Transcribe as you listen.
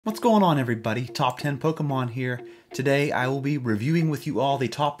What's going on, everybody? Top 10 Pokemon here. Today I will be reviewing with you all the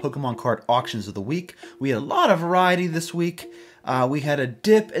top Pokemon card auctions of the week. We had a lot of variety this week. We had a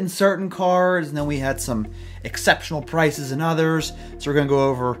dip in certain cards, and then we had some exceptional prices in others. So we're going to go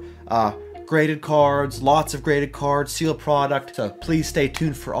over graded cards, lots of graded cards, sealed product. So please stay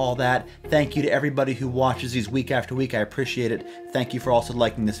tuned for all that. Thank you to everybody who watches these week after week. I appreciate it. Thank you for also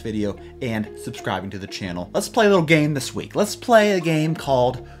liking this video and subscribing to the channel. Let's play a little game this week. Let's play a game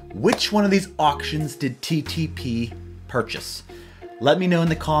called Which One of These Auctions Did TTP Purchase? Let me know in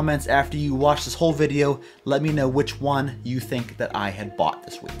the comments after you watch this whole video. Let me know which one you think that I had bought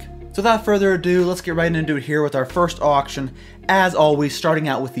this week. So without further ado, let's get right into it here with our first auction. As always, starting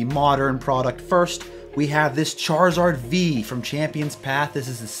out with the modern product first, we have this Charizard V from Champion's Path. This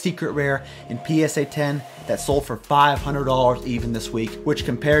is a secret rare in PSA 10 that sold for $500 even this week, which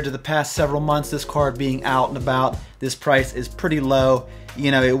compared to the past several months, this card being out and about, this price is pretty low.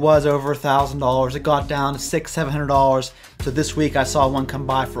 You know, it was over $1,000. It got down to $600, $700. So this week I saw one come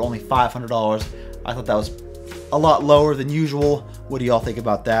by for only $500. I thought that was a lot lower than usual. What do y'all think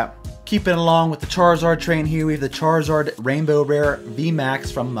about that? Keeping along with the Charizard train here, we have the Charizard Rainbow Rare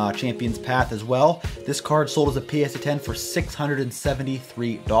VMAX from Champion's Path as well. This card sold as a PSA 10 for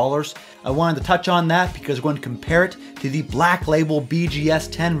 $673. I wanted to touch on that because we're going to compare it to the Black Label BGS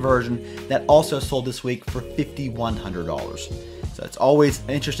 10 version that also sold this week for $5,100. So it's always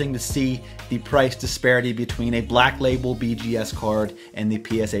interesting to see the price disparity between a Black Label BGS card and the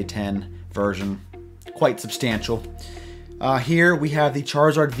PSA 10 version. Quite substantial. Here we have the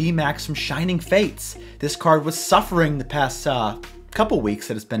Charizard VMAX from Shining Fates. This card was suffering the past couple weeks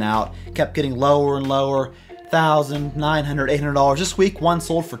that it's been out. Kept getting lower and lower. $1,000, $900, $800. This week one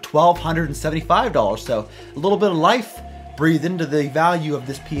sold for $1,275. So a little bit of life breathed into the value of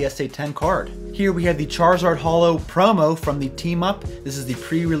this PSA 10 card. Here we have the Charizard Holo promo from the Team Up. This is the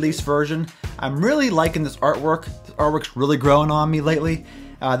pre-release version. I'm really liking this artwork. This artwork's really growing on me lately.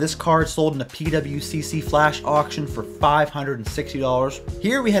 This card sold in a PWCC flash auction for $560.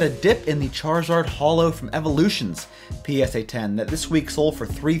 Here we had a dip in the Charizard Holo from Evolutions PSA 10 that this week sold for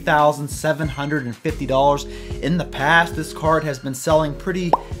 $3,750. In the past, this card has been selling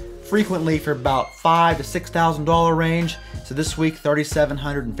pretty frequently for about $5,000 to $6,000 range. So this week,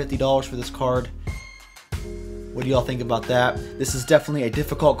 $3,750 for this card. What do y'all think about that? This is definitely a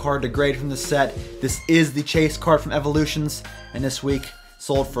difficult card to grade from the set. This is the Chase card from Evolutions, and this week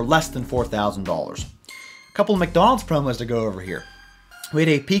sold for less than $4,000. A couple of McDonald's promos to go over here. We had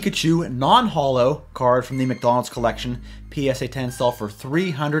a Pikachu non-holo card from the McDonald's collection. PSA 10 sold for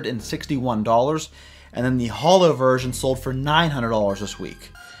 $361. And then the holo version sold for $900 this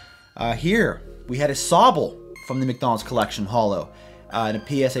week. Here, we had a Sobble from the McDonald's collection holo. And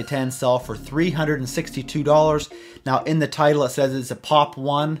a PSA 10 sell for $362. Now in the title it says it's a Pop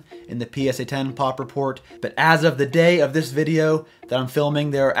 1 in the PSA 10 Pop report, but as of the day of this video that I'm filming,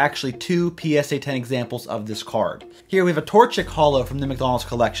 there are actually 2 PSA 10 examples of this card. Here we have a Torchic holo from the McDonald's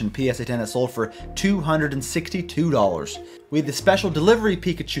collection, PSA 10 that sold for $262. We had the special delivery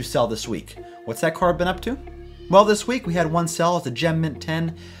Pikachu sell this week. What's that card been up to? Well, this week we had one sell as a Gem Mint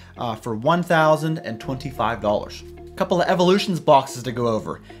 10 for $1,025. Couple of Evolutions boxes to go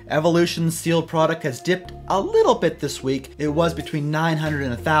over. Evolutions sealed product has dipped a little bit this week. It was between $900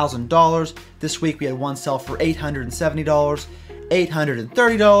 and $1,000. This week we had one sell for $870,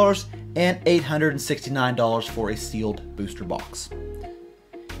 $830, and $869 for a sealed booster box.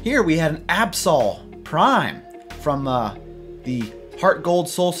 Here we had an Absol Prime from the Heart Gold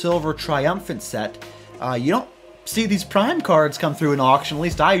Soul Silver Triumphant set. You don't see these Prime cards come through an auction, at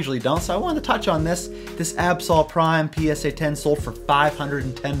least I usually don't, so I wanted to touch on this. This Absol Prime PSA 10 sold for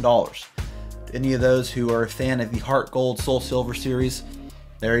 $510. Any of those who are a fan of the Heart Gold Soul Silver series,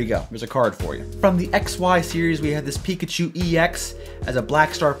 there you go, there's a card for you. From the XY series, we had this Pikachu EX as a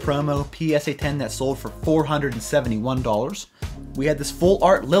Black Star promo, PSA 10 that sold for $471. We had this Full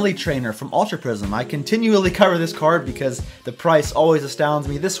Art Lily Trainer from Ultra Prism. I continually cover this card because the price always astounds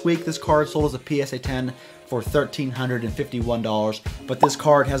me. This week, this card sold as a PSA 10 for $1,351, but this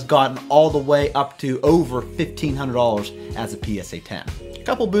card has gotten all the way up to over $1,500 as a PSA 10. A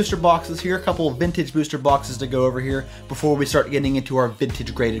couple booster boxes here, a couple of vintage booster boxes to go over here before we start getting into our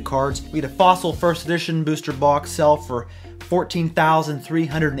vintage graded cards. We had a Fossil First Edition booster box sell for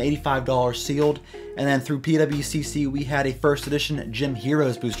 $14,385 sealed, and then through PWCC we had a First Edition Gym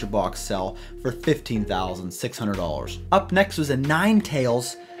Heroes booster box sell for $15,600. Up next was a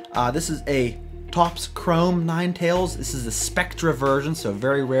Ninetales. This is a Topps Chrome Ninetales. This is the Spectra version, so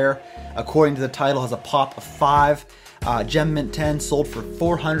very rare. According to the title, has a pop of 5. Gem Mint 10 sold for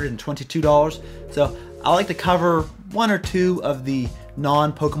 $422. So I like to cover one or two of the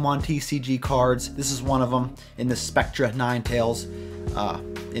non-Pokemon TCG cards. This is one of them in the Spectra Ninetales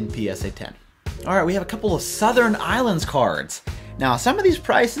in PSA 10. All right, we have a couple of Southern Islands cards. Now, some of these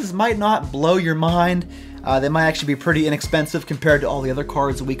prices might not blow your mind. They might actually be pretty inexpensive compared to all the other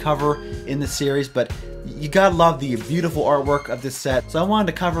cards that we cover in the series, but you gotta love the beautiful artwork of this set. So I wanted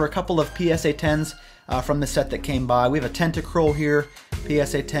to cover a couple of PSA 10s from the set that came by. We have a Tentacruel here,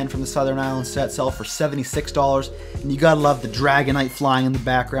 PSA 10 from the Southern Islands set, sell for $76. And you gotta love the Dragonite flying in the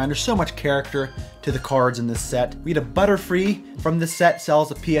background. There's so much character to the cards in this set. We had a Butterfree from this set,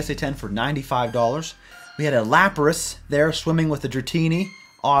 sells a PSA 10 for $95. We had a Lapras there swimming with a Dratini.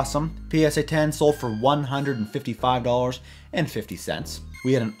 Awesome. PSA 10 sold for $155.50.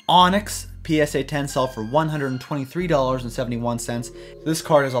 We had an Onyx PSA 10 sell for $123.71. This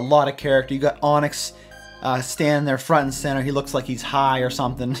card has a lot of character. You got Onyx standing there front and center. He looks like he's high or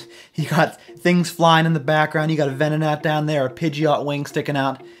something. You got things flying in the background. You got a Venonat down there, a Pidgeot wing sticking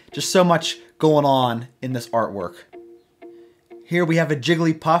out. Just so much going on in this artwork. Here we have a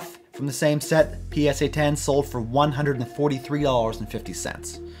Jigglypuff from the same set, PSA 10, sold for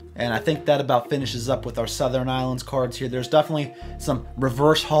 $143.50. And I think that about finishes up with our Southern Islands cards here. There's definitely some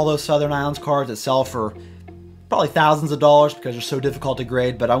reverse holo Southern Islands cards that sell for probably thousands of dollars because they're so difficult to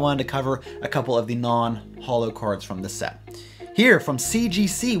grade, but I wanted to cover a couple of the non-holo cards from this set. Here from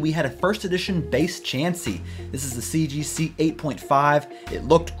CGC, we had a first edition base Chansey. This is the CGC 8.5. It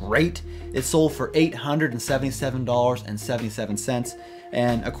looked great. It sold for $877.77.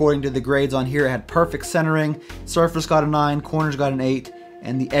 And according to the grades on here, it had perfect centering, surface got a 9, corners got an 8,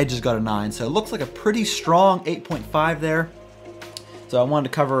 and the edges got a 9. So it looks like a pretty strong 8.5 there. So I wanted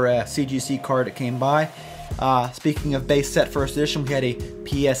to cover a CGC card that came by. Speaking of base set first edition, we had a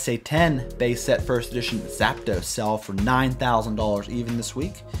PSA 10 base set first edition Zapdos sell for $9,000 even this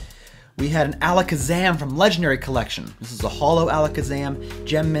week. We had an Alakazam from Legendary Collection. This is a holo Alakazam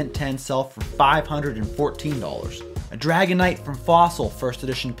Gem Mint 10 sell for $514. A Dragonite from Fossil first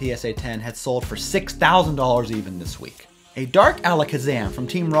edition PSA 10 had sold for $6,000 even this week. A Dark Alakazam from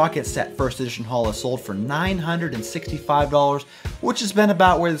Team Rocket set first edition holo sold for $965, which has been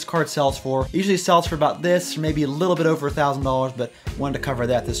about where this card sells for. Usually sells for about this, maybe a little bit over $1,000, but wanted to cover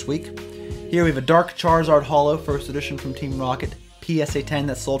that this week. Here we have a Dark Charizard holo first edition from Team Rocket, PSA 10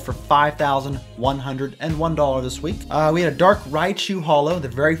 that sold for $5,101 this week. We had a Dark Raichu holo, the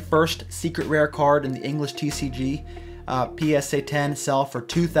very first secret rare card in the English TCG. PSA 10 sell for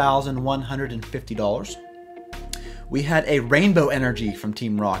 $2,150. We had a Rainbow Energy from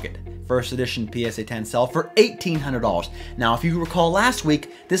Team Rocket, first edition PSA 10 sell for $1,800. Now, if you recall last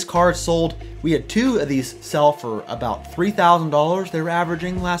week, this card sold, we had 2 of these sell for about $3,000 they were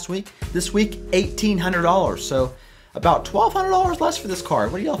averaging last week. This week, $1,800, so about $1,200 less for this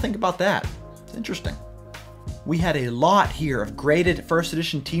card. What do y'all think about that? It's interesting. We had a lot here of graded first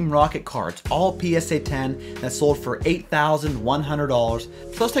edition Team Rocket cards, all PSA 10 that sold for $8,100. So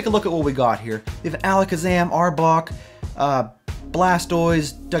let's take a look at what we got here. We have Alakazam, Arbok,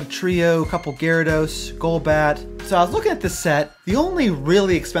 Blastoise, Dugtrio, a couple Gyarados, Golbat. So I was looking at this set. The only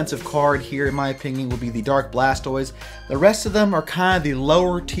really expensive card here, in my opinion, would be the Dark Blastoise. The rest of them are kind of the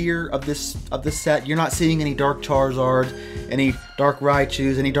lower tier of this set. You're not seeing any Dark Charizard, any Dark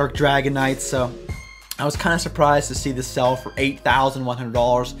Raichus, any Dark Dragonites. So I was kind of surprised to see this sell for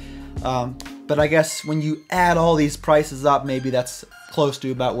 $8,100. But I guess when you add all these prices up, maybe that's close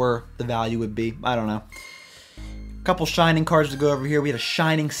to about where the value would be. I don't know. A couple Shining cards to go over here. We had a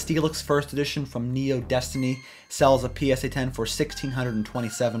Shining Steelix first edition from Neo Destiny. Sells a PSA 10 for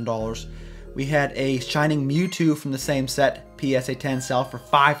 $1,627. We had a Shining Mewtwo from the same set. PSA 10 sell for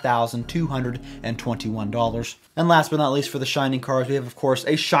 $5,221. And last but not least for the Shining cards, we have of course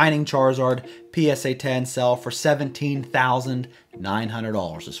a Shining Charizard. PSA 10 sell for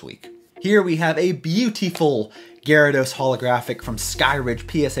 $17,900 this week. Here we have a beautiful Gyarados holographic from Skyridge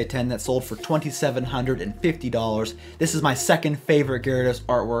PSA 10 that sold for $2,750. This is my second favorite Gyarados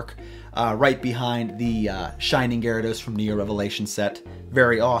artwork, right behind the Shining Gyarados from Neo Revelation set.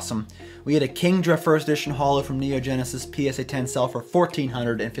 Very awesome. We had a Kingdra first edition holo from Neo Genesis PSA 10 sell for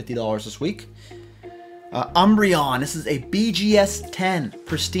 $1,450 this week. Umbreon, this is a BGS 10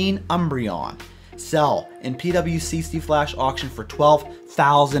 pristine Umbreon. Sell in PWCC Flash auction for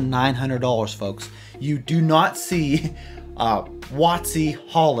 $12,900, folks. You do not see WotC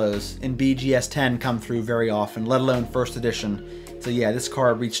holos in BGS 10 come through very often, let alone first edition. So yeah, this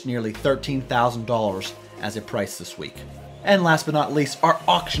card reached nearly $13,000 as a price this week. And last but not least, our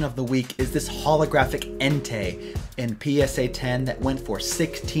auction of the week is this holographic Entei in PSA 10 that went for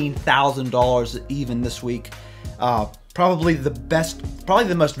 $16,000 even this week. Probably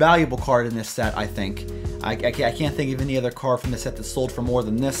the most valuable card in this set, I think. I can't think of any other card from the set that sold for more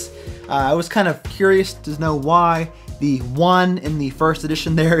than this. I was kind of curious to know why the 1 in the first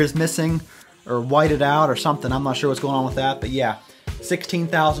edition there is missing, or whited out or something. I'm not sure what's going on with that, but yeah.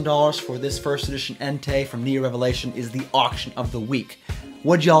 $16,000 for this first edition Entei from Neo Revelation is the auction of the week.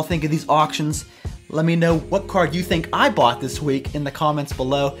 What'd y'all think of these auctions? Let me know what card you think I bought this week in the comments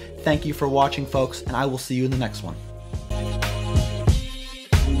below. Thank you for watching, folks, and I will see you in the next one.